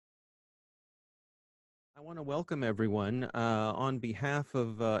I want to welcome everyone on behalf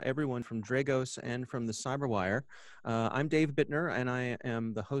of everyone from Dragos and from the Cyberwire. I'm Dave Bittner, and I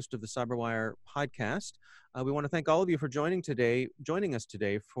am the host of the Cyberwire podcast. We want to thank all of you for joining us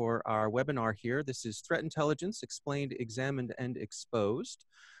today for our webinar here. This is Threat Intelligence: Explained, Examined, and Exposed.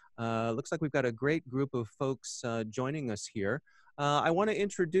 Looks like we've got a great group of folks joining us here. I want to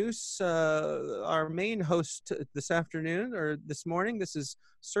introduce our main host this afternoon, or this morning. This is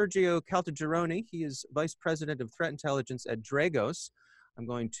Sergio Caltagirone. He is Vice President of Threat Intelligence at Dragos. I'm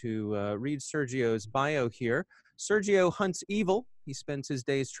going to read Sergio's bio here. Sergio hunts evil. He spends his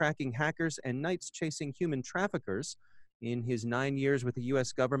days tracking hackers and nights chasing human traffickers. In his 9 years with the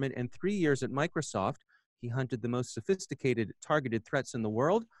US government and 3 years at Microsoft, he hunted the most sophisticated targeted threats in the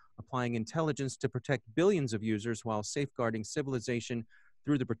world, applying intelligence to protect billions of users while safeguarding civilization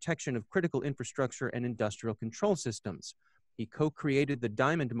through the protection of critical infrastructure and industrial control systems. He co-created the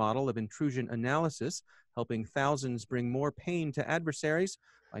Diamond model of intrusion analysis, helping thousands bring more pain to adversaries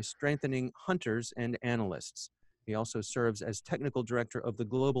by strengthening hunters and analysts. He also serves as technical director of the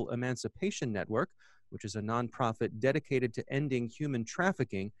Global Emancipation Network, which is a nonprofit dedicated to ending human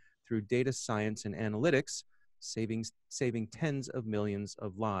trafficking through data science and analytics, saving tens of millions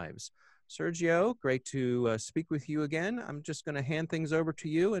of lives. Sergio, great to speak with you again. I'm just going to hand things over to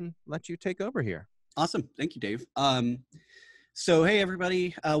you and let you take over here. Awesome. Thank you, Dave. So, hey,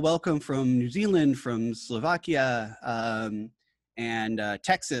 everybody. Welcome from New Zealand, from Slovakia, and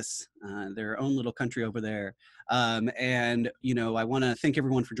Texas, their own little country over there. And, you know, I want to thank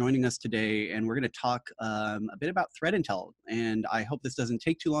everyone for joining us today. And we're going to talk a bit about threat intel. And I hope this doesn't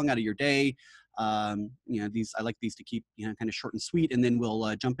take too long out of your day. You know, I like these to keep, you know, kind of short and sweet. And then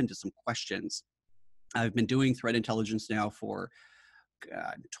we'll jump into some questions. I've been doing threat intelligence now for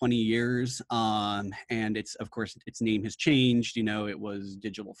 20 years. And it's, of course, its name has changed. You know, it was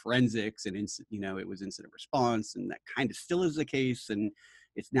digital forensics and, you know, it was incident response, and that kind of still is the case. And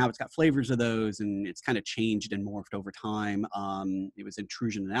it's got flavors of those, and it's kind of changed and morphed over time. It was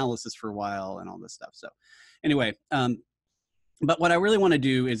intrusion analysis for a while and all this stuff. So anyway, but what I really want to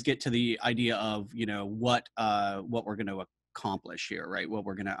do is get to the idea of, you know, what we're going to accomplish here, right? What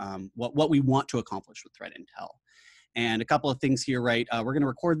we're going to, what we want to accomplish with threat intel. And a couple of things here, right? We're going to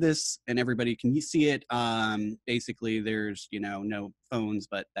record this, and everybody can see it. Basically, there's, you know, no phones,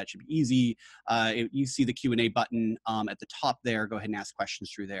 but that should be easy. You see the Q&A button at the top there. Go ahead and ask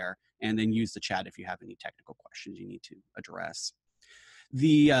questions through there, and then use the chat if you have any technical questions you need to address.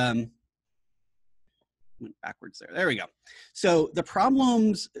 Went backwards there. There we go. So the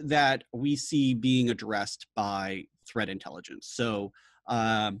problems that we see being addressed by threat intelligence. So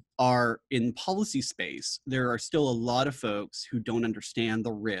are in policy space, there are still a lot of folks who don't understand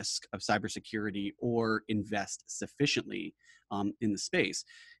the risk of cybersecurity or invest sufficiently in the space.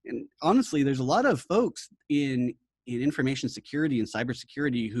 And honestly, there's a lot of folks in information security and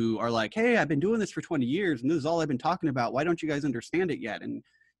cybersecurity who are like, hey, I've been doing this for 20 years and this is all I've been talking about. Why don't you guys understand it yet? And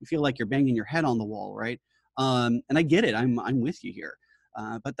you feel like you're banging your head on the wall, right? And I get it. I'm with you here.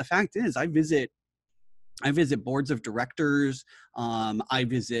 But the fact is, I visit boards of directors. I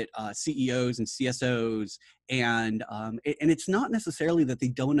visit CEOs and CSOs, and it's not necessarily that they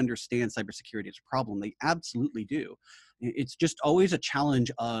don't understand cybersecurity as a problem. They absolutely do. It's just always a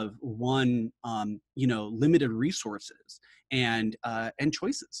challenge of one, you know, limited resources and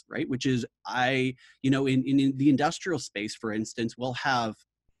choices, right? Which is, you know, in the industrial space, for instance, we'll have,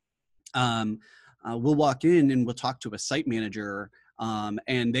 we'll walk in and we'll talk to a site manager,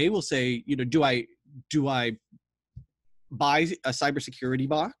 and they will say, you know, do I buy a cybersecurity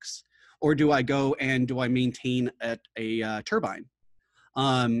box, or do I go and do I maintain a turbine?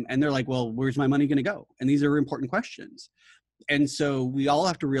 And they're like, well, where's my money going to go? And these are important questions. And so we all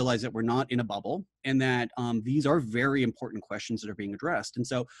have to realize that we're not in a bubble, and that these are very important questions that are being addressed. And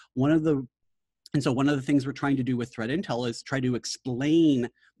so one of the things we're trying to do with threat intel is try to explain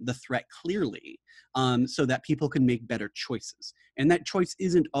the threat clearly, so that people can make better choices. And that choice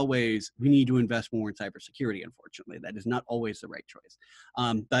isn't always, we need to invest more in cybersecurity, unfortunately. That is not always the right choice.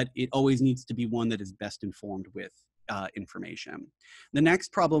 But it always needs to be one that is best informed with information. The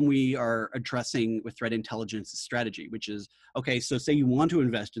next problem we are addressing with threat intelligence is strategy, which is, okay, so say you want to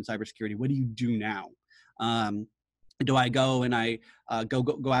invest in cybersecurity, what do you do now? Do I go and I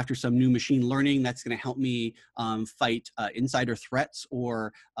go after some new machine learning that's going to help me fight insider threats,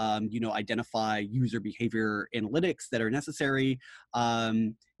 or you know, identify user behavior analytics that are necessary?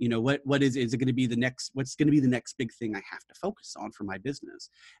 You know, what is it going to be the next? What's going to be the next big thing I have to focus on for my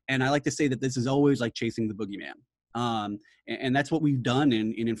business? And I like to say that this is always like chasing the boogeyman. And that's what we've done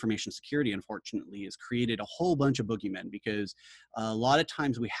in information security, unfortunately, is created a whole bunch of boogeymen, because a lot of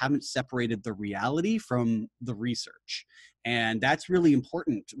times we haven't separated the reality from the research. And that's really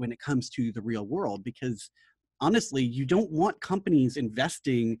important when it comes to the real world, because honestly, you don't want companies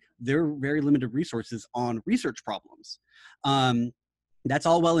investing their very limited resources on research problems. That's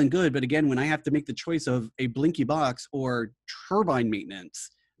all well and good, but again, when I have to make the choice of a blinky box or turbine maintenance,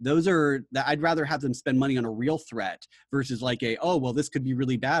 those are that I'd rather have them spend money on a real threat versus like oh, well, this could be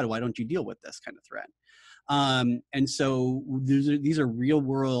really bad, why don't you deal with this kind of threat. And so these are real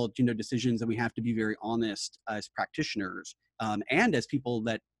world, decisions that we have to be very honest as practitioners, and as people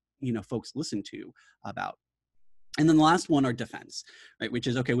that folks listen to about. And then the last one are defense, right? Which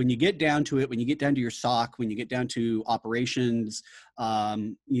is, okay, when you get down to it, when you get down to your SOC, when you get down to operations,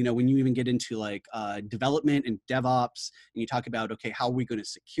 when you even get into like development and DevOps, and you talk about, okay, how are we going to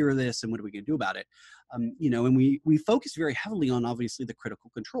secure this and what are we going to do about it? And we focus very heavily on obviously the critical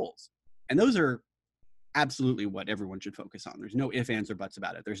controls. And those are absolutely what everyone should focus on. There's no ifs, ands, or buts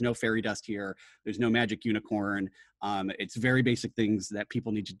about it. There's no fairy dust here. There's no magic unicorn. It's very basic things that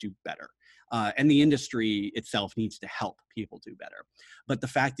people need to do better. And the industry itself needs to help people do better. But the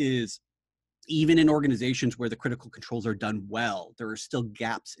fact is, even in organizations where the critical controls are done well, there are still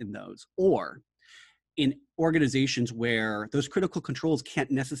gaps in those. Or in organizations where those critical controls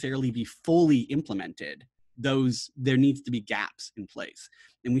can't necessarily be fully implemented, there needs to be gaps in place.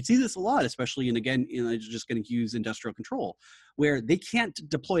 And we see this a lot, especially, and again, I'm just going to use industrial control, where they can't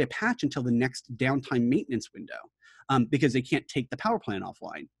deploy a patch until the next downtime maintenance window, because they can't take the power plant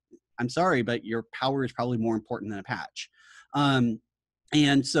offline. I'm sorry, but your power is probably more important than a patch.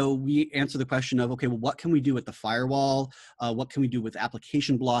 And so we answer the question of, okay, well, what can we do with the firewall? What can we do with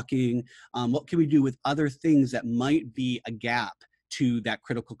application blocking? What can we do with other things that might be a gap to that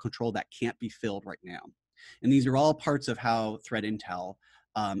critical control that can't be filled right now? And these are all parts of how threat intel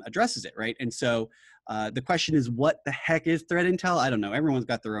addresses it, right? And so the question is, what the heck is threat intel? I don't know. Everyone's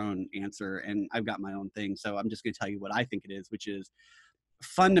got their own answer, and I've got my own thing. So I'm just going to tell you what I think it is, which is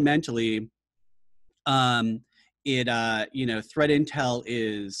fundamentally, threat intel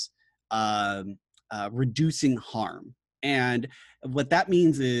is reducing harm. And what that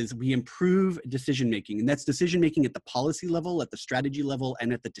means is we improve decision-making, and that's decision-making at the policy level, at the strategy level,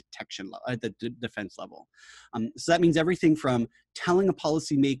 and at the detection level, at the defense level. So that means everything from telling a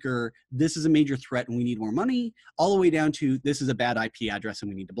policymaker, this is a major threat and we need more money, all the way down to this is a bad IP address and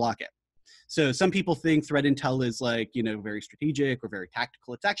we need to block it. So some people think threat intel is like, very strategic or very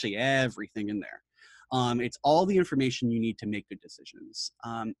tactical. It's actually everything in there. It's all the information you need to make good decisions.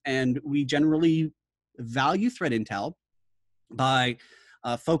 And we generally value threat intel by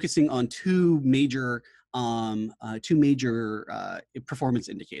focusing on two major performance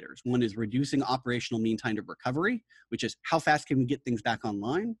indicators. One is reducing operational mean time to recovery, which is how fast can we get things back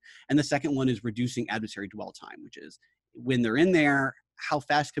online? And the second one is reducing adversary dwell time, which is when they're in there, how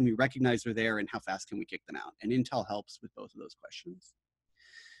fast can we recognize they're there and how fast can we kick them out? And Intel helps with both of those questions.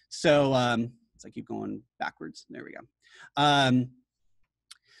 So I keep going backwards. There we go.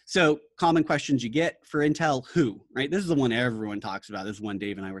 So common questions you get for Intel, who, right? This is the one everyone talks about. This is one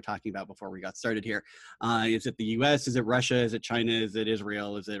Dave and I were talking about before we got started here. Is it the US? Is it Russia? Is it China? Is it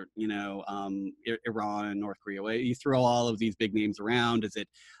Israel? Is it, Iran, North Korea? You throw all of these big names around. Is it,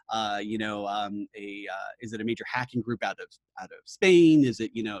 is it a major hacking group out of Spain? Is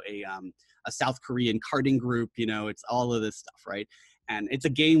it, a South Korean carding group? It's all of this stuff, right? And it's a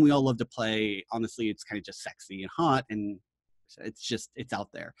game we all love to play. Honestly, it's kind of just sexy and hot, and it's out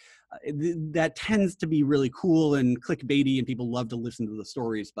there. That tends to be really cool and clickbaity, and people love to listen to the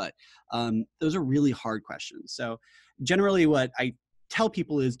stories, but those are really hard questions. So generally what I tell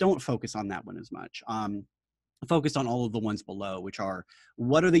people is don't focus on that one as much. Focus on all of the ones below, which are,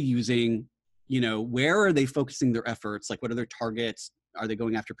 what are they using? Where are they focusing their efforts? Like, what are their targets? Are they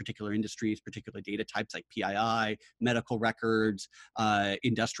going after particular industries, particular data types like PII, medical records,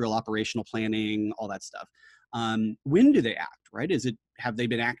 industrial operational planning, all that stuff? When do they act, right? Have they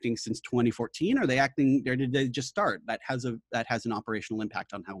been acting since 2014? Or are they acting, or did they just start? That has an operational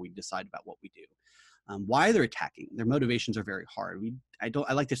impact on how we decide about what we do. Why they're attacking, their motivations are very hard. I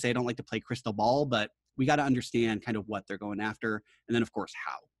like to say I don't like to play crystal ball, but we got to understand kind of what they're going after, and then of course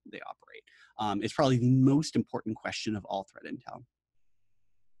how they operate. It's probably the most important question of all threat intel.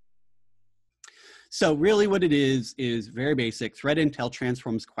 So really what it is very basic. Threat intel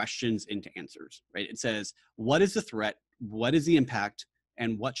transforms questions into answers, right? It says, what is the threat? What is the impact?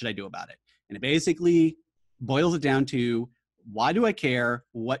 And what should I do about it? And it basically boils it down to, why do I care?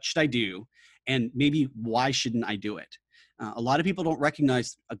 What should I do? And maybe why shouldn't I do it? A lot of people don't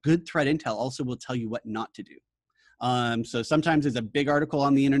recognize a good threat intel also will tell you what not to do. So sometimes it's a big article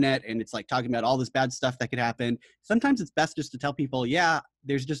on the internet and it's like talking about all this bad stuff that could happen. Sometimes it's best just to tell people, yeah,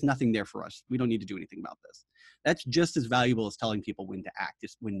 there's just nothing there for us. We don't need to do anything about this. That's just as valuable as telling people when to act,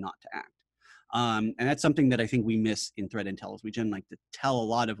 just when not to act. And that's something that I think we miss in threat intel is we generally like to tell a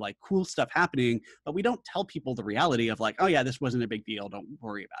lot of like cool stuff happening, but we don't tell people the reality of like, oh yeah, this wasn't a big deal. Don't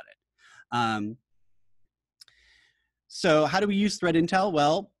worry about it. So how do we use threat intel?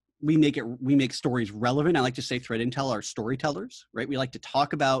 Well, we make stories relevant. I like to say threat intel are storytellers, right? We like to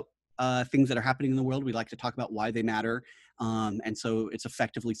talk about things that are happening in the world. We like to talk about why they matter. And so it's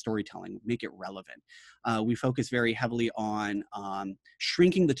effectively storytelling, make it relevant. We focus very heavily on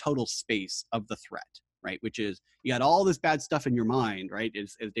shrinking the total space of the threat, right? Which is, you got all this bad stuff in your mind, right?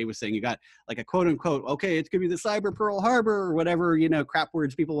 As Dave was saying, you got like a quote unquote, okay, it's gonna be the cyber Pearl Harbor or whatever, crap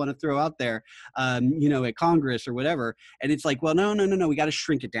words people want to throw out there, at Congress or whatever. And it's like, well, no, we got to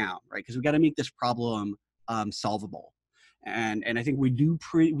shrink it down, right? Because we got to make this problem solvable. And I think we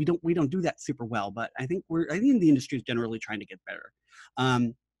don't do that super well, but I think the industry is generally trying to get better.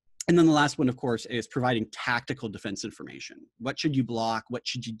 And then the last one, of course, is providing tactical defense information. What should you block? What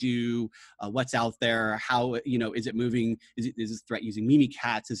should you do? What's out there? How, is it moving? Is this threat using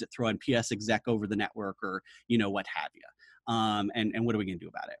Mimikatz? Is it throwing PS exec over the network or, what have you? And what are we going to do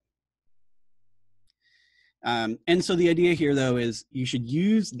about it? And so the idea here, though, is you should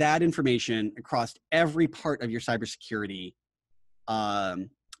use that information across every part of your cybersecurity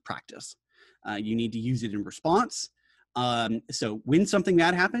practice. You need to use it in response. So when something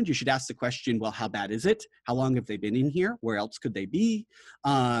bad happens, you should ask the question, well, how bad is it? How long have they been in here? Where else could they be?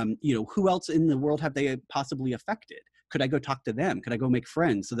 Who else in the world have they possibly affected? Could I go talk to them? Could I go make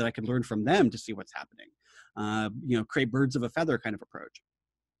friends so that I could learn from them to see what's happening? Create birds of a feather kind of approach.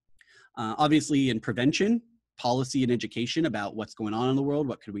 Obviously in prevention, policy and education about what's going on in the world,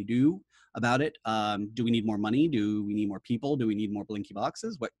 what could we do about it? Do we need more money? Do we need more people? Do we need more blinky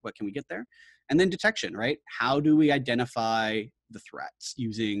boxes? What can we get there? And then detection, right? How do we identify the threats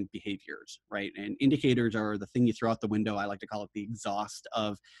using behaviors, right? And indicators are the thing you throw out the window. I like to call it the exhaust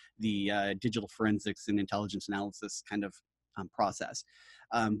of the digital forensics and intelligence analysis kind of process.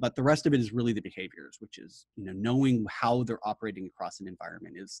 But the rest of it is really the behaviors, which is, knowing how they're operating across an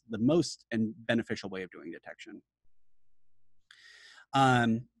environment is the most and beneficial way of doing detection.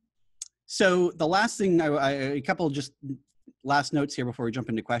 So the last thing, a couple just last notes here before we jump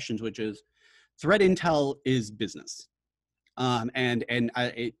into questions, which is threat intel is business.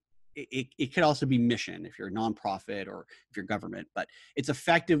 It could also be mission if you're a nonprofit or if you're government, but it's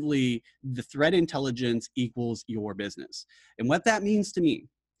effectively the threat intelligence equals your business. And what that means to me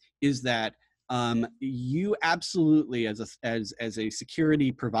is that you absolutely, as a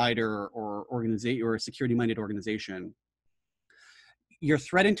security provider or organization or a security-minded organization, your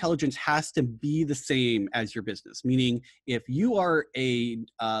threat intelligence has to be the same as your business. Meaning, if you are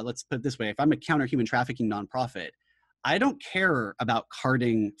let's put it this way, if I'm a counter human trafficking nonprofit, I don't care about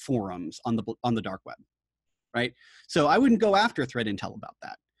carding forums on the dark web, right? So I wouldn't go after threat intel about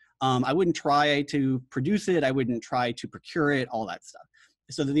that. I wouldn't try to produce it. I wouldn't try to procure it, all that stuff.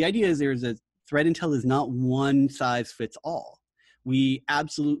 So the idea is threat intel is not one size fits all. We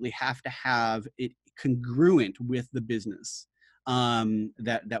absolutely have to have it congruent with the business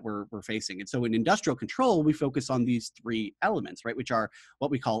that we're facing. And so in industrial control, we focus on these three elements, right? Which are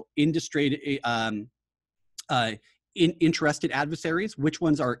what we call interested adversaries. Which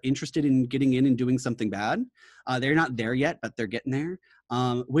ones are interested in getting in and doing something bad? They're not there yet, but they're getting there.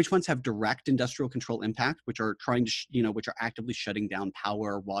 Which ones have direct industrial control impact, which are trying to, which are actively shutting down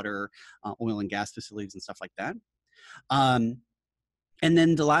power, water, oil and gas facilities and stuff like that. And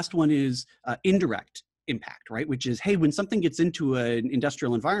then the last one is indirect impact, right? Which is, hey, when something gets into an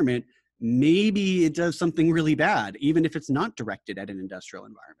industrial environment, maybe it does something really bad, even if it's not directed at an industrial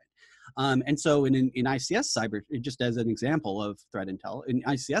environment. And so in ICS cyber, just as an example of threat intel, in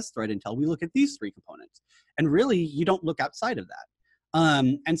ICS threat intel, we look at these three components. And really, you don't look outside of that.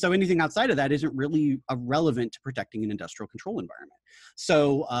 And so anything outside of that isn't really relevant to protecting an industrial control environment.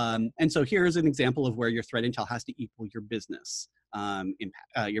 So, and so here's an example of where your threat intel has to equal your business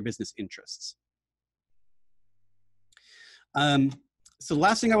impact, your business interests. So the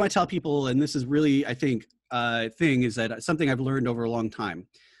last thing I want to tell people, and this is really, I think, is that something I've learned over a long time,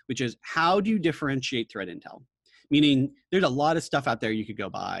 which is how do you differentiate threat intel? Meaning there's a lot of stuff out there you could go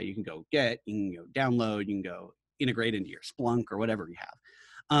buy, you can go get, you can go download, you can go integrate into your Splunk or whatever you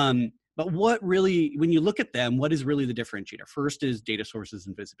have. But what really, when you look at them, what is really the differentiator? First is data sources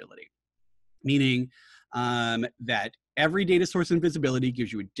and visibility, meaning that every data source and visibility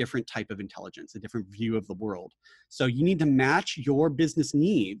gives you a different type of intelligence, a different view of the world. So you need to match your business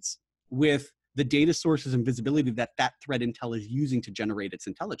needs with the data sources and visibility that that threat intel is using to generate its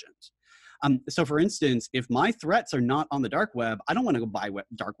intelligence. So for instance, if my threats are not on the dark web, I don't want to go buy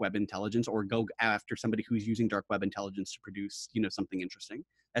dark web intelligence or go after somebody who's using dark web intelligence to produce, something interesting.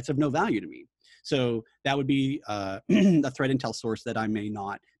 That's of no value to me. So that would be a threat intel source that I may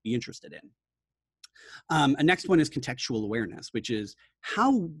not be interested in. A next one is contextual awareness, which is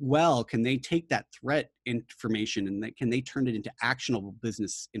how well can they take that threat information and can they turn it into actionable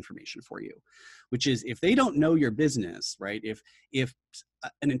business information for you? Which is, if they don't know your business, right? If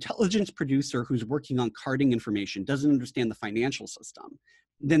an intelligence producer who's working on carding information doesn't understand the financial system,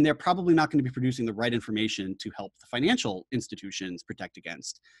 then they're probably not going to be producing the right information to help the financial institutions protect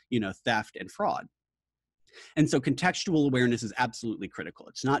against, theft and fraud. And so contextual awareness is absolutely critical.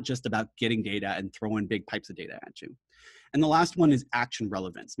 It's not just about getting data and throwing big pipes of data at you. And the last one is action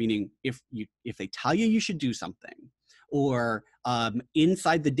relevance, meaning if they tell you should do something, or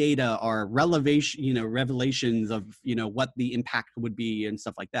inside the data are revelations of what the impact would be and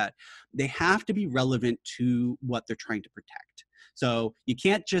stuff like that, they have to be relevant to what they're trying to protect. So you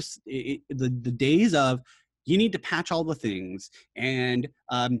can't just the days of you need to patch all the things and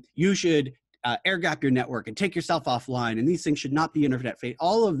you should air gap your network and take yourself offline, and these things should not be internet fate.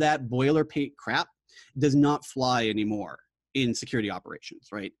 All of that boilerplate crap does not fly anymore in security operations,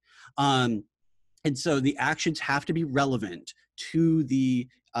 right? And so the actions have to be relevant to the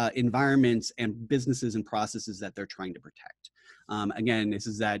environments and businesses and processes that they're trying to protect. Again, this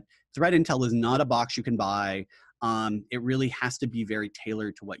is that threat intel is not a box you can buy. It really has to be very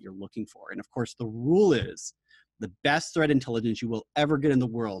tailored to what you're looking for. And of course, the rule is the best threat intelligence you will ever get in the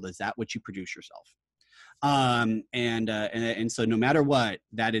world is that which you produce yourself. And so no matter what,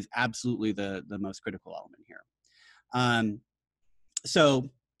 that is absolutely the most critical element here. So,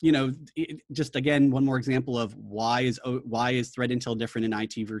 just again, one more example of why is threat intel different in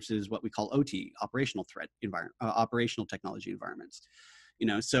IT versus what we call OT, operational threat environment, operational technology environments.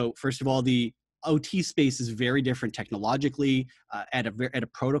 So first of all, the OT space is very different technologically at a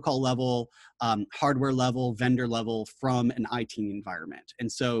protocol level, hardware level, vendor level from an IT environment.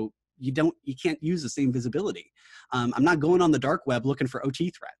 And so you can't use the same visibility. I'm not going on the dark web looking for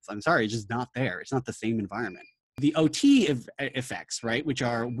OT threats. I'm sorry, it's just not there. It's not the same environment. The OT effects, right, which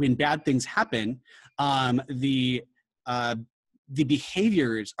are when bad things happen, the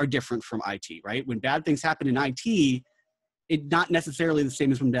behaviors are different from IT, right? When bad things happen in IT, it's not necessarily the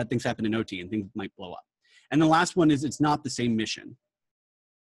same as when bad things happen in OT and things might blow up. And the last one is it's not the same mission.